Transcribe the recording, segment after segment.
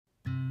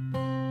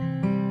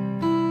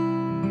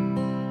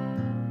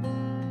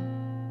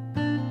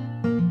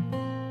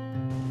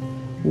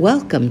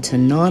Welcome to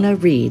Nana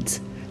Reads,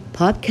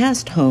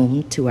 podcast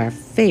home to our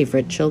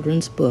favorite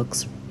children's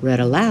books read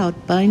aloud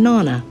by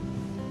Nana.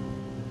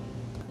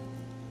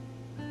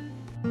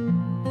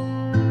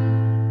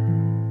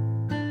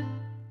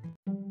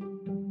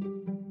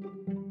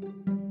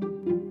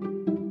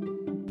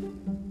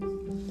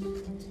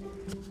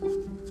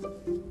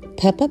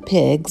 Peppa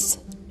Pig's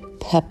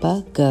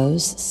Peppa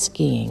Goes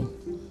Skiing.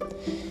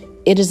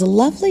 It is a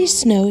lovely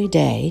snowy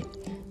day,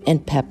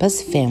 and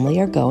Peppa's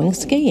family are going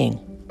skiing.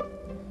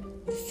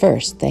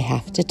 First, they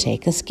have to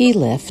take a ski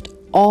lift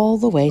all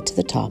the way to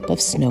the top of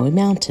Snowy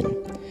Mountain.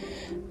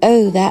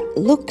 "Oh, that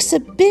looks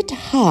a bit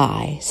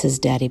high," says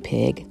Daddy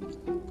Pig.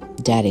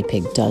 Daddy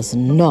Pig does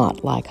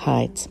not like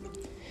heights.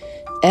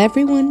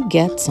 Everyone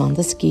gets on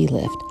the ski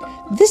lift.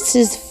 "This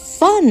is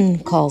fun,"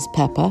 calls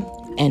Peppa,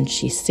 and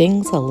she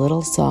sings a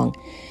little song.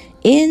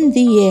 "In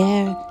the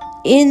air,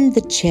 in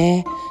the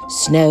chair,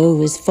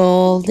 snow is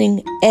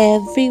falling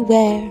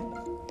everywhere."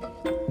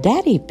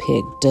 Daddy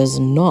Pig does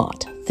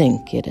not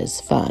think it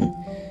is fun.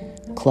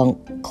 Clunk,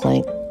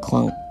 clank,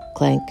 clunk,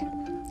 clank.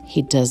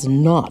 He does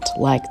not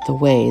like the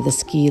way the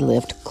ski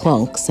lift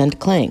clunks and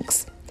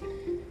clanks.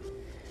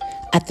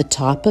 At the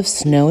top of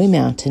Snowy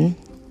Mountain,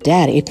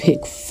 Daddy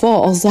Pig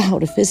falls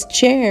out of his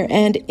chair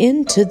and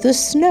into the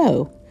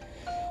snow.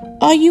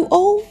 "Are you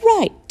all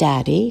right,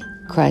 Daddy?"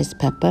 cries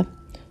Peppa.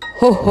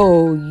 "Ho,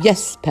 ho,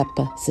 yes,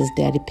 Peppa," says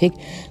Daddy Pig.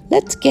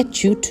 "Let's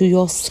get you to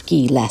your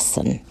ski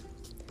lesson."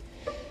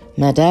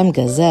 Madame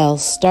Gazelle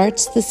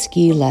starts the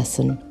ski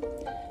lesson.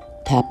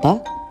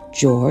 Peppa,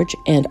 George,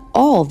 and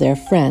all their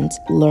friends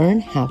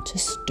learn how to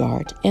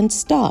start and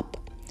stop.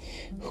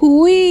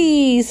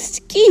 "Whee!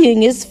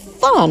 Skiing is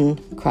fun!"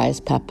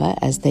 cries Peppa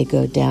as they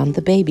go down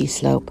the baby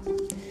slope.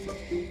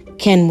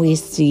 "Can we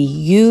see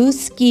you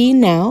ski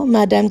now,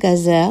 Madame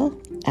Gazelle?"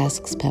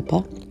 asks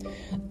Peppa.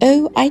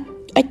 "Oh, I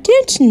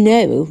don't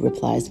know,"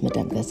 replies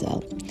Madame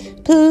Gazelle.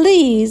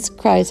 "Please,"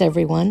 cries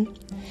everyone.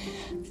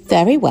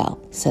 "Very well,"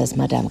 says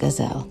Madame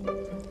Gazelle.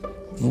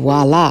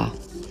 Voila!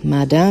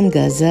 Madame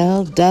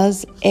Gazelle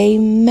does a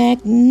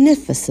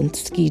magnificent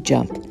ski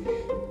jump.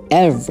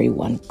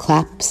 Everyone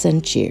claps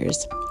and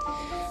cheers.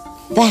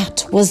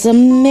 "That was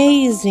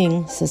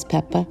amazing," says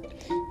Peppa.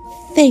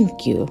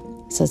 "Thank you,"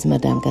 says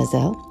Madame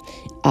Gazelle.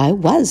 "I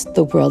was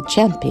the world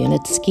champion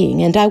at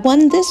skiing, and I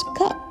won this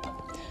cup."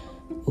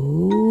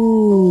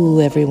 "Ooh,"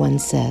 everyone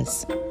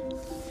says.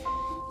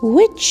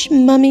 "Which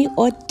mummy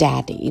or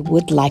daddy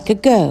would like a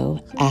go?"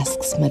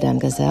 asks Madame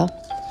Gazelle.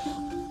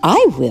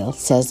 "I will,"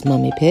 says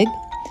Mummy Pig.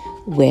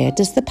 "Where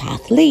does the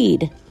path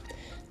lead?"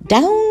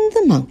 "Down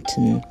the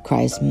mountain,"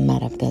 cries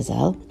Madame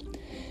Gazelle.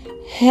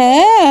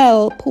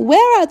 "Help!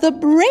 Where are the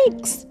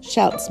brakes?"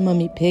 shouts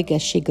Mummy Pig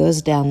as she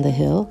goes down the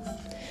hill.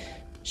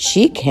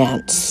 "She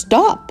can't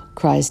stop,"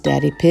 cries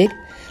Daddy Pig.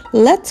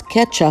 "Let's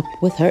catch up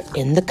with her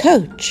in the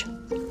coach."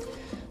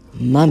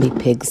 Mummy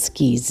Pig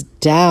skis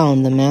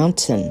down the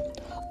mountain,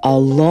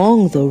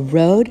 along the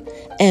road,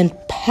 and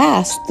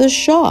past the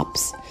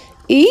shops.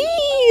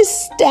 "Eee!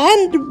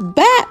 Stand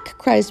back!"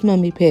 cries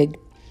Mummy Pig.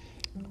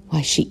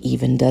 Why, she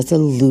even does a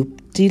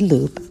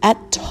loop-de-loop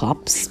at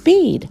top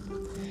speed.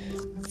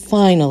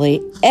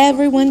 Finally,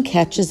 everyone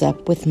catches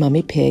up with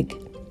Mummy Pig.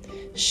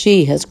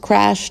 She has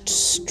crashed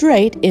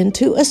straight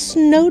into a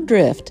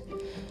snowdrift.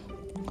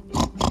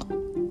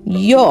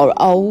 "You're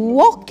a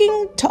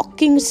walking,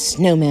 talking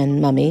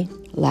snowman, Mummy,"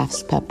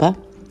 laughs Peppa.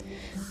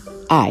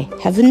 "I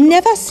have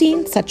never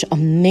seen such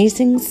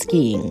amazing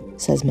skiing,"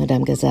 says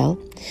Madame Gazelle.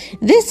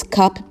 "This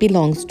cup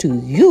belongs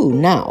to you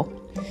now."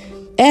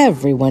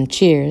 Everyone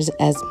cheers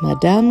as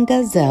Madame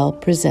Gazelle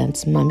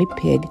presents Mummy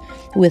Pig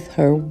with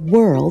her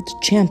world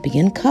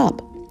champion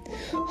cup.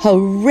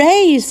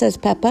 "Hooray!" says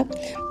Peppa.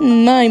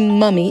 "My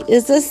mummy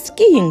is a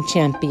skiing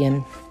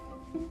champion."